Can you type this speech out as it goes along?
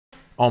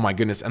Oh my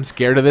goodness, I'm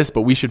scared of this,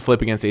 but we should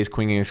flip against ace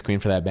queen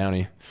for that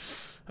bounty.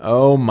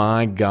 Oh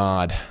my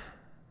god.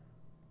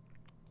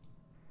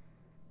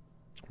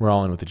 We're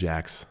all in with the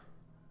jacks.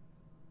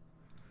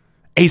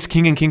 Ace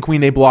king and king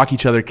queen, they block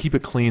each other. Keep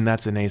it clean.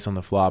 That's an ace on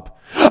the flop.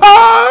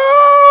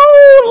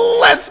 Oh,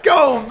 let's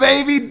go,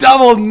 baby.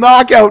 Double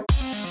knockout.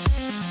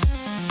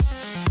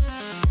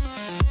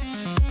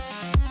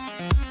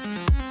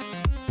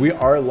 We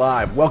are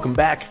live. Welcome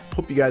back.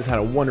 Hope you guys had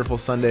a wonderful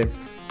Sunday.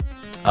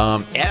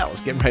 Yeah,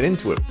 let's get right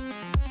into it.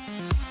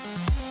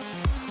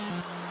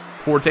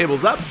 4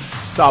 tables up.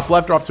 Top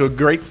left, we're off to a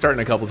great start in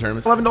a couple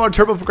tournaments. $11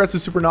 Turbo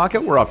Progressive Super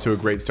Knockout. We're off to a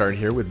great start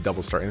here with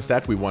double starting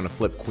stack. We want to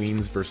flip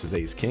queens versus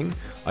ace king.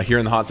 Here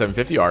in the hot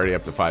 750, already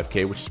up to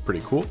 5K, which is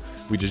pretty cool.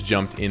 We just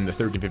jumped in the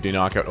 1350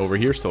 knockout over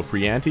here, still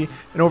pre-ante.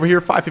 And over here,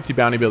 550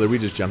 bounty builder. We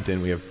just jumped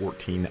in. We have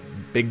 14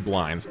 big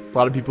blinds. A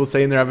lot of people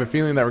saying they have a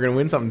feeling that we're going to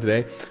win something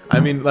today.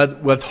 I mean,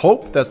 let's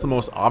hope that's the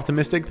most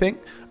optimistic thing.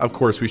 Of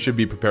course, we should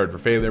be prepared for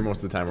failure.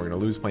 Most of the time, we're going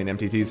to lose playing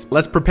MTTs.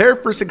 Let's prepare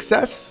for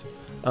success.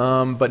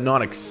 But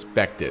not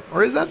expect it.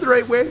 Or is that the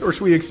right way? Or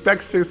should we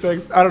expect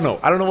success? I don't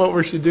know. I don't know what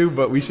we should do,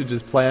 but we should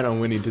just plan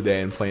on winning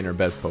today and playing our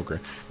best poker.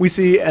 We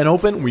see an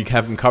open. We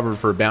have them covered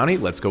for a bounty.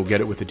 Let's go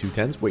get it with the 2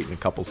 10s. Wait in a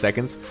couple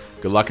seconds.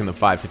 Good luck in the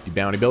 550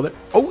 bounty builder.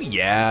 Oh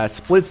yeah,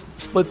 splits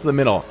the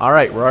middle. All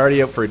right, we're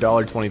already up for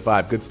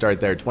 $1.25. Good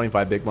start there.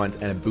 25 big blinds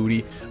and a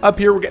booty. Up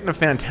here, we're getting a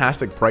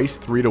fantastic price,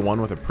 3 to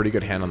 1 with a pretty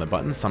good hand on the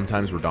button.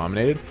 Sometimes we're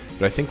dominated,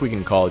 but I think we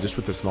can call it just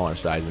with the smaller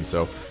size. And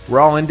so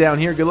we're all in down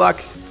here. Good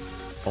luck.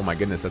 Oh my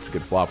goodness, that's a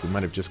good flop. We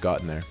might have just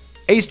gotten there.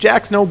 Ace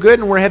Jack's no good,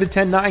 and we're headed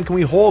 10-9. Can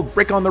we hold?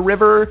 Brick on the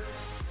river.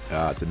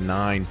 It's a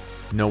 9.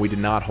 No, we did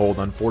not hold,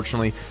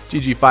 unfortunately.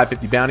 GG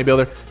 550 bounty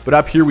builder. But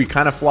up here, we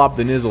kind of flopped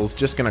the nizzles.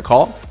 Just going to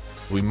call.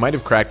 We might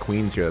have cracked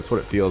queens here. That's what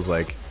it feels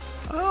like.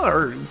 Oh,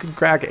 or we could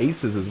crack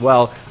aces as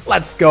well.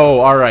 Let's go.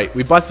 All right,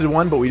 we busted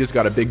one, but we just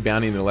got a big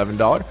bounty in the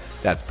 $11.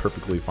 That's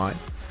perfectly fine.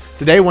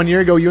 Today, 1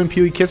 year ago, you and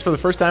Peely kissed for the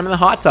first time in the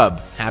hot tub.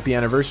 Happy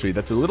anniversary.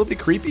 That's a little bit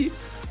creepy,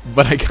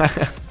 but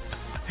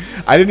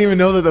I didn't even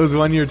know that was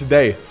 1 year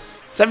today.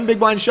 7 big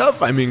blind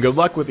shove. I mean, good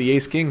luck with the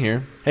ace king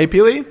here. Hey,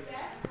 Peely.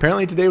 Yeah.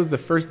 Apparently today was the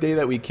first day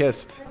that we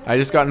kissed. I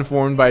just got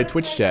informed by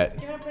Twitch chat.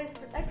 Do you want to play?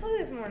 I told you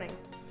this morning.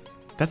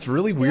 That's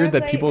really weird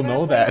that people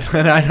know that,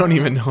 and I don't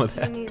even know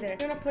that. Me neither.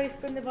 Do you want to play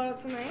spin the bottle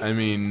tonight? I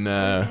mean,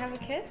 have a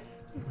kiss?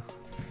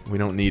 We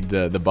don't need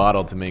the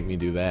bottle to make me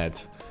do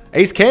that.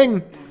 Ace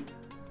king.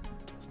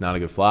 It's not a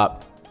good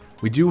flop.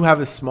 We do have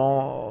a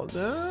small.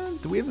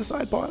 Do we have the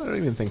side pot? I don't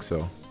even think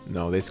so.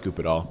 No, they scoop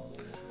it all.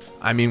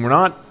 I mean, we're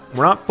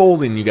not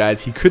folding, you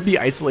guys. He could be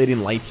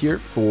isolating light here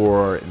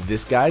for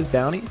this guy's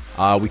bounty.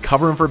 We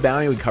cover him for a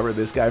bounty. We cover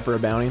this guy for a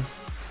bounty.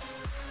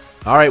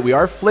 All right, we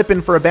are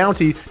flipping for a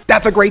bounty.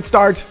 That's a great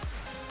start.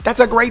 That's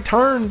a great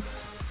turn.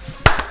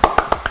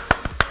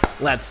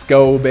 Let's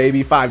go,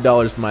 baby.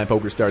 $5 to my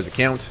PokerStars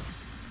account.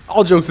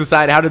 All jokes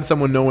aside, how did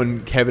someone know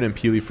when Kevin and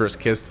Peely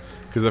first kissed?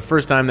 Because the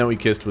first time that we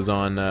kissed was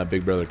on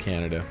Big Brother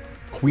Canada.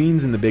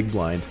 Queens in the big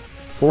blind.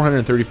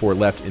 434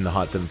 left in the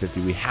hot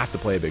 750. We have to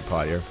play a big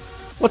pot here.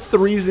 What's the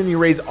reason you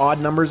raise odd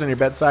numbers on your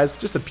bet size?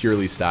 Just a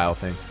purely style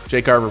thing.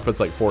 Jay Carver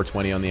puts like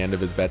 420 on the end of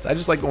his bets. I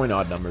just like going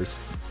odd numbers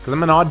because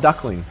I'm an odd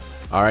duckling.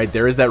 All right,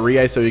 there is that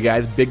re-ISO, you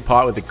guys. Big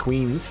pot with the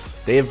queens.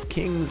 They have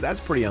kings.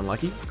 That's pretty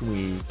unlucky. Can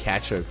we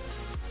catch a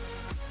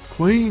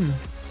queen?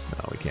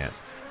 No, we can't.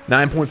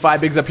 9.5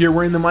 bigs up here.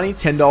 We're in the money.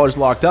 $10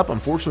 locked up.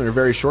 Unfortunately, we're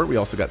very short. We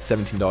also got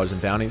 $17 in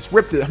bounties.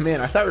 Ripped it.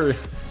 Man, I thought you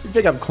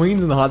pick up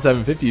queens in the hot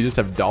 750. You just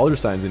have dollar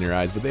signs in your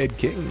eyes, but they had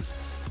kings.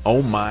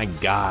 Oh my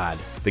God,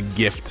 the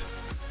gift.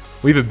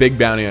 We have a big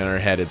bounty on our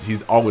head.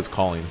 He's always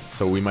calling,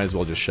 so we might as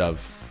well just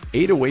shove.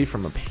 8 away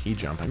from a pay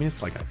jump. I mean,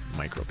 it's like a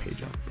micro pay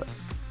jump, but.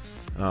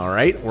 All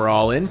right, we're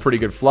all in. Pretty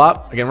good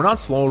flop. Again, we're not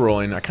slow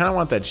rolling. I kind of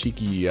want that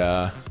cheeky,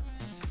 come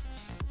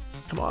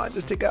on,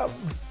 just tick up.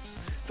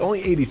 It's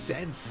only 80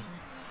 cents.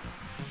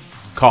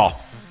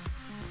 Call.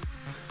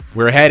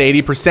 We're ahead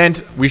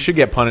 80%. We should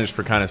get punished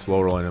for kind of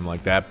slow rolling him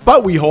like that,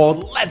 but we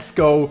hold. Let's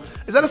go.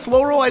 Is that a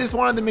slow roll? I just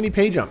wanted the mini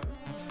pay jump.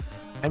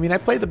 I mean, I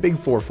played the big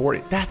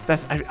 440.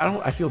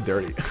 I feel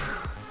dirty.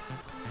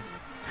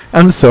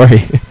 I'm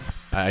sorry.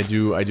 I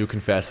do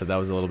confess that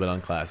was a little bit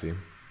unclassy.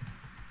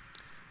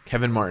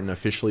 Kevin Martin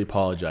officially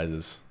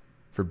apologizes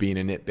for being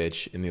a nit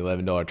bitch in the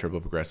 $11 Turbo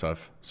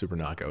Progressive Super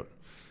Knockout.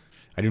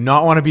 I do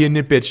not want to be a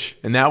nit bitch,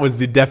 and that was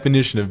the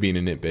definition of being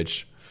a nit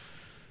bitch.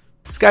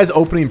 This guy's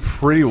opening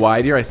pretty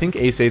wide here. I think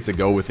ace-8's a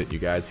go with it, you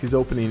guys. He's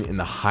opening in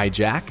the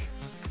hijack.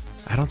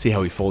 I don't see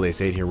how we fold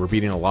ace-8 here. We're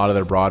beating a lot of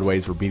their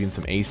broadways. We're beating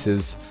some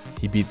aces.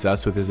 He beats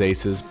us with his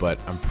aces, but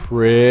I'm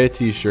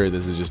pretty sure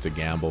this is just a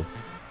gamble.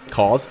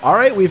 Calls. All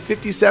right, we have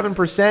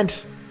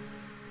 57%.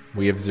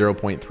 We have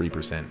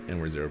 0.3%,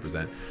 and we're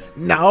 0%.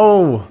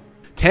 No!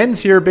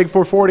 10s here, big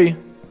 440.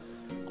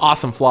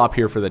 Awesome flop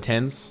here for the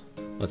 10s.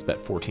 Let's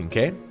bet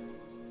 14K.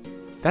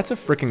 That's a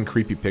freaking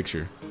creepy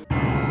picture.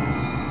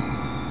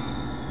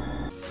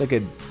 It's like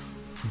a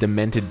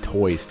demented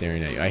toy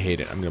staring at you. I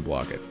hate it. I'm going to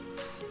block it.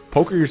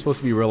 Poker, you're supposed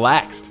to be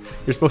relaxed.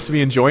 You're supposed to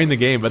be enjoying the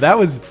game. But that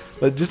was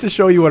just to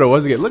show you what it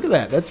was again. Look at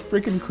that. That's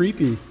freaking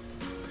creepy.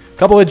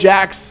 Couple of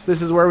jacks.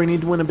 This is where we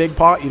need to win a big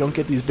pot. You don't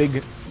get these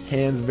big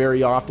hands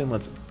very often.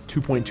 Let's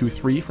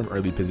 2.23 from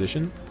early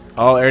position.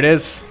 Oh, there it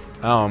is.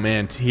 Oh,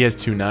 man. He has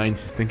 2 9s.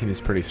 He's thinking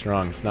he's pretty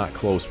strong. It's not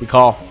close. We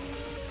call.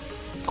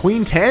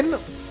 Queen 10?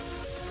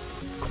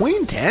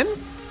 Queen 10?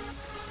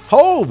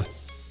 Hold.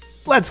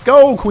 Let's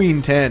go,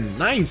 Queen 10.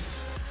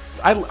 Nice.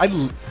 I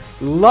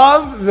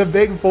love the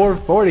big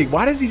 440.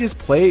 Why does he just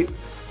play?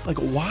 Like,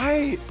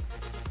 why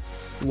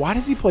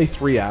does he play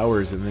 3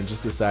 hours and then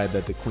just decide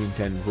that the Queen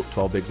 10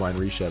 12 big blind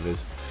reshove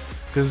is?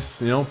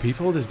 Because, you know,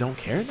 people just don't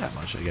care that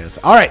much, I guess.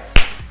 All right.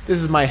 This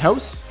is my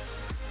house.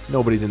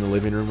 Nobody's in the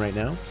living room right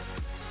now.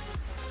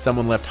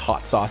 Someone left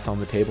hot sauce on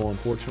the table,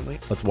 unfortunately.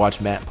 Let's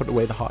watch Matt put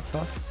away the hot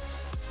sauce.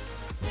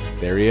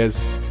 There he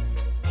is.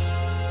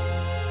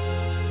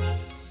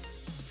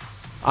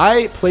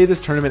 I play this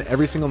tournament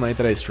every single night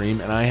that I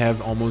stream, and I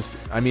have almost,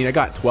 I mean, I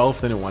got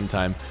 12th in it one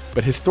time,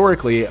 but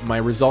historically, my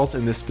results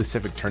in this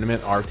specific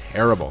tournament are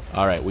terrible.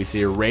 All right, we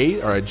see a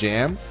raise or a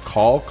jam,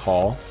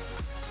 call.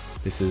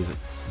 This is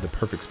the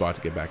perfect spot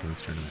to get back in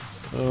this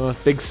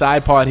tournament. Big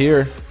side pot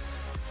here.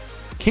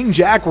 King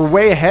Jack, we're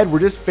way ahead. We're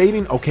just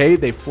fading. Okay,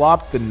 they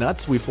flopped the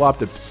nuts. We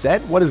flopped a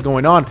set. What is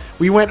going on?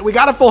 We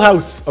got a full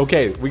house.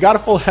 Okay, we got a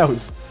full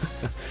house.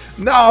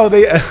 No,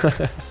 they...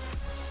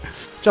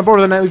 Jump over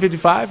to the nightly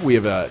 55. We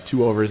have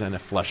 2 overs and a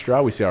flush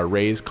draw. We see our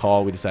raise,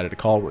 call. We decided to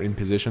call. We're in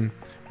position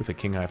with a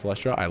king high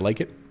flush draw. I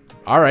like it.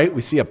 All right,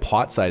 we see a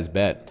pot size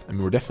bet. I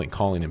mean, we're definitely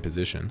calling in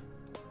position.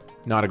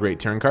 Not a great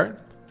turn card.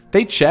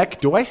 They check.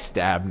 Do I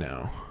stab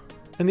now?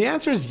 And the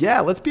answer is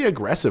yeah, let's be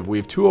aggressive. We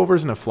have 2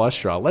 overs and a flush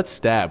draw. Let's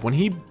stab. When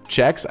he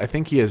checks, I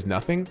think he has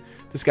nothing.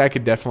 This guy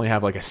could definitely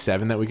have like a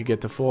 7 that we could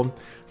get to fold.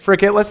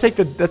 Frick it, let's take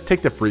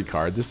the free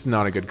card. This is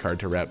not a good card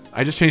to rep.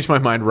 I just changed my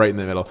mind right in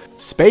the middle.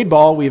 Spade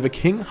ball, we have a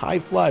king high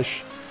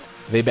flush.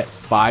 They bet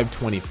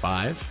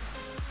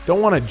 525.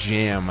 Don't want to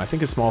jam. I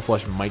think a small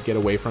flush might get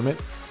away from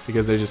it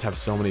because they just have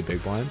so many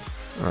big blinds.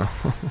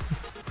 Oh.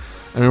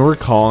 I mean, we're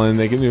calling.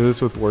 They can do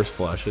this with worse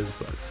flushes,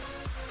 but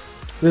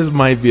this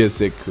might be a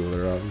sick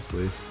cooler,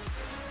 obviously.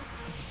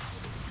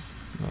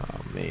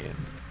 Oh, man.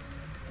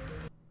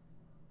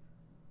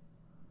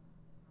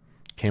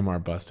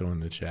 Kmart Busto in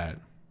the chat.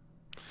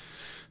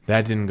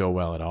 That didn't go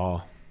well at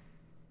all.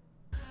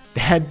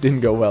 That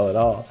didn't go well at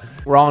all.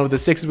 We're all in with the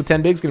 6s with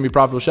 10 bigs. Going to be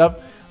profitable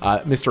shove.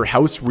 Mr.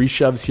 House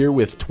reshoves here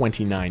with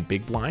 29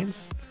 big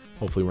blinds.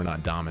 Hopefully we're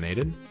not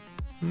dominated.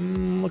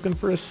 Looking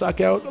for a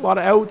suck out. A lot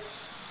of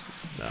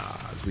outs.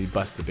 As we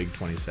bust the big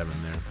 27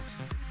 there.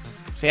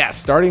 So yeah,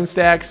 starting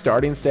stack,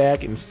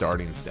 and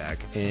starting stack.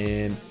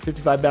 And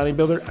 55 bounty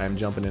builder. I'm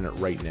jumping in it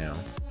right now.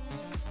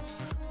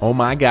 Oh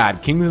my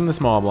god. Kings in the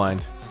small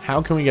blind. How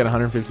can we get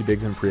 150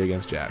 bigs in pre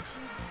against jacks?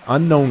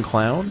 Unknown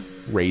clown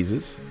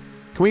raises.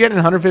 Can we get in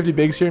 150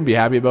 bigs here and be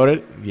happy about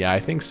it? Yeah, I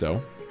think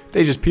so.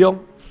 They just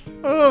peel.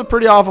 Oh,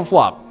 pretty awful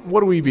flop.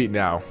 What do we beat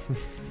now?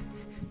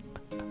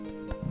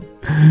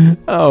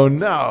 Oh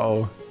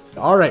no.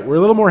 All right, we're a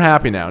little more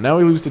happy now. Now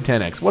we lose to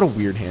 10x. What a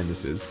weird hand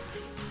this is.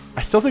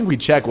 I still think we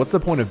check. What's the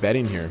point of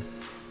betting here?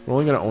 We're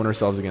only going to own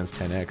ourselves against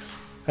 10x.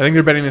 I think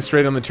they're betting us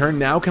straight on the turn.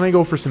 Now can I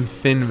go for some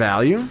thin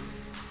value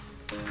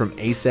from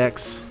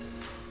ace-x?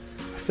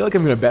 I feel like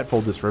I'm going to bet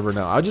fold this river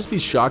now. I'll just be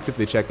shocked if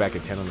they check back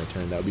at 10 on the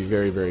turn. That would be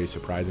very, very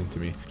surprising to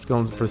me. Just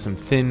going for some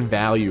thin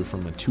value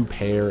from a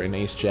 2-pair, an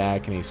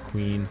ace-jack, an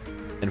ace-queen,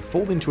 and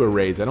folding to a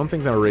raise. I don't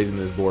think that we're raising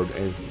this board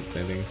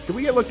anything. Did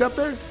we get looked up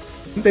there?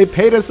 They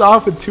paid us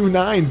off with 2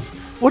 9s.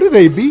 What do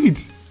they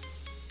beat?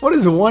 What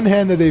is one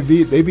hand that they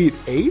beat? They beat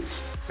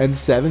 8s and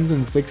 7s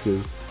and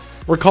 6s.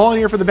 We're calling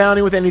here for the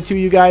bounty with any 2,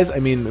 you guys. I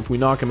mean, if we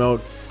knock him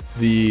out,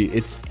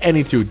 it's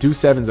any 2. Do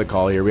 7s a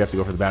call here. We have to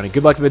go for the bounty.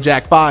 Good luck to the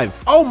jack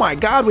 5. Oh my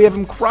god, we have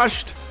him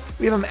crushed.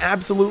 We have him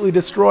absolutely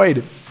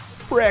destroyed.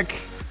 Frick.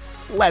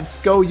 Let's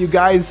go, you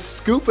guys.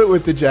 Scoop it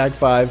with the jack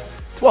 5.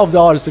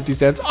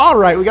 $12.50. All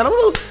right, we got a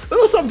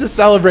little something to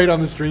celebrate on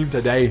the stream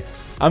today.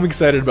 I'm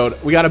excited about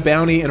it. We got a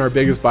bounty in our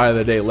biggest buy of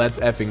the day. Let's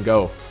effing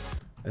go.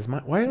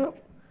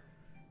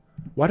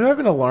 Why do I have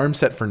an alarm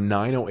set for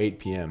 9:08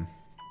 p.m.?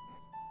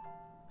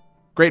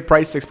 Great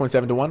price,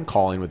 6.7 to 1.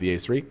 Calling with the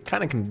ace-3.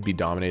 Kind of can be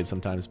dominated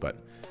sometimes, but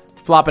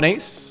flop an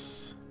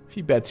ace. If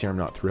he bets here, I'm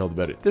not thrilled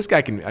about it. This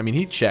guy can, I mean,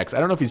 he checks. I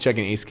don't know if he's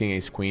checking ace-king,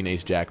 ace-queen,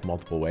 ace-jack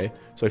multiple way.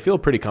 So I feel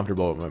pretty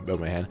comfortable about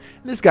my hand.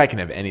 And this guy can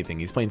have anything.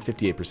 He's playing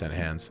 58% of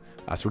hands.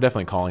 So we're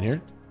definitely calling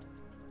here.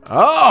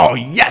 Oh,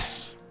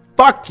 yes!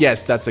 Fuck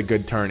yes, that's a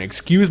good turn.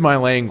 Excuse my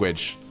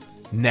language.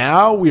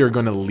 Now we are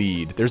going to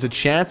lead. There's a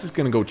chance it's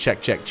going to go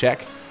check, check,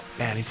 check.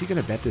 Man, is he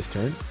going to bet this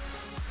turn?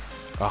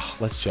 Oh,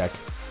 let's check.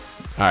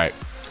 All right.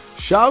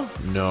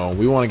 Shove? No,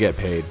 we want to get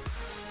paid.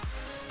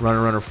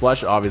 Runner, runner,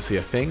 flush, obviously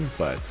a thing,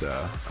 but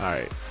all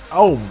right.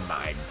 Oh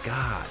my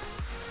god.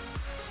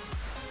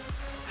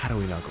 How do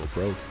we not go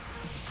broke?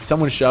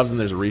 Someone shoves and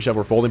there's a reshove.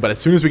 We're folding, but as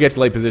soon as we get to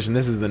late position,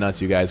 this is the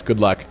nuts, you guys. Good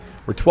luck.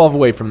 We're 12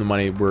 away from the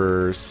money.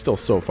 We're still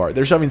so far.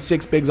 They're shoving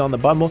 6 bigs on the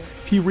bundle.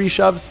 If he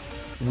reshoves,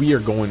 we are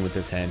going with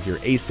this hand here.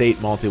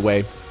 Ace-8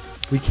 multi-way.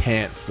 We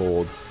can't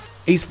fold.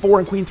 Ace 4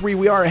 and queen 3.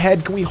 We are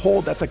ahead. Can we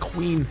hold? That's a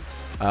queen.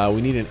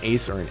 We need an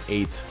ace or an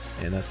 8,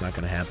 and that's not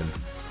going to happen.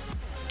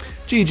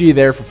 GG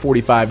there for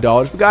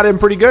 $45. We got in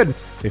pretty good.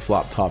 They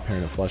flop top pair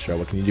and a flush draw.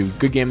 What can you do?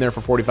 Good game there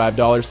for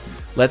 $45.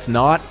 Let's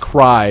not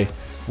cry.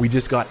 We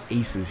just got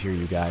aces here,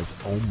 you guys.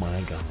 Oh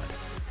my god.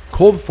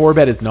 Cold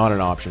 4-bet is not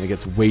an option. It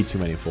gets way too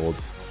many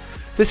folds.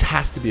 This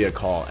has to be a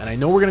call, and I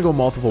know we're going to go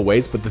multiple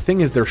ways, but the thing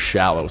is they're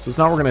shallow, so it's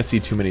not we're going to see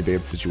too many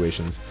big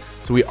situations.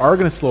 So we are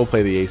going to slow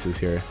play the aces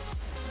here.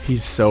 He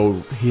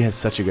has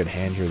such a good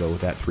hand here, though,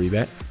 with that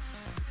 3-bet.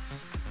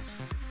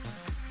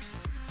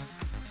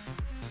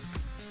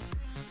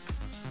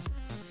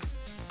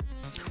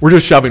 We're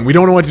just shoving. We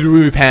don't know what to do.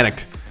 We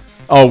panicked.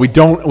 Oh, we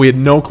had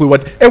no clue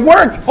what. It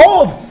worked!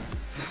 Hold!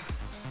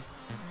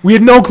 We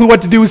had no clue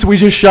what to do, so we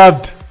just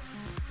shoved.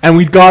 And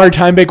we got our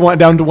time bank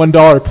down to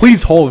 $1.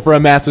 Please hold for a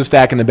massive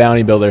stack in the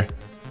bounty builder.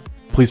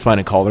 Please find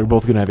a call. They're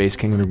both going to have ace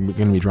king. They're going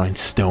to be drawing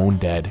stone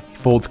dead. He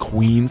folds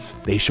queens.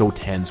 They show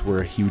tens.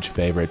 We're a huge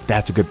favorite.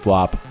 That's a good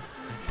flop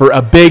for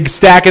a big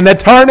stack in the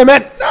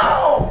tournament.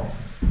 No!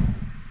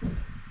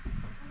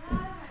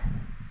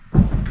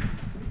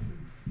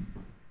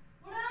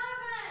 What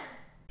happened?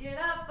 Get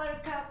up,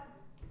 buttercup.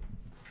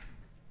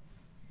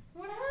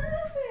 What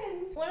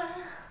happened? What?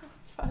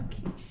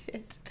 Fucking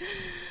shit.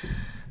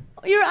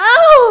 You're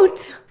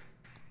out!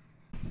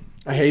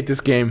 I hate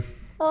this game.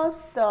 Oh,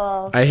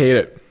 stop. I hate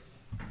it.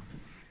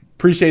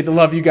 Appreciate the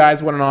love, you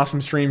guys. What an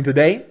awesome stream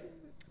today.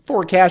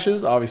 4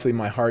 cashes. Obviously,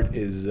 my heart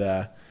is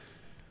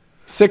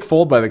sick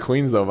fold by the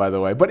queens, though, by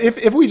the way. But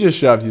if we just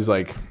shoved, he's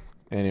like,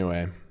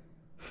 anyway.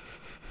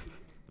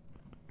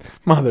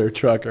 Mother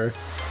trucker.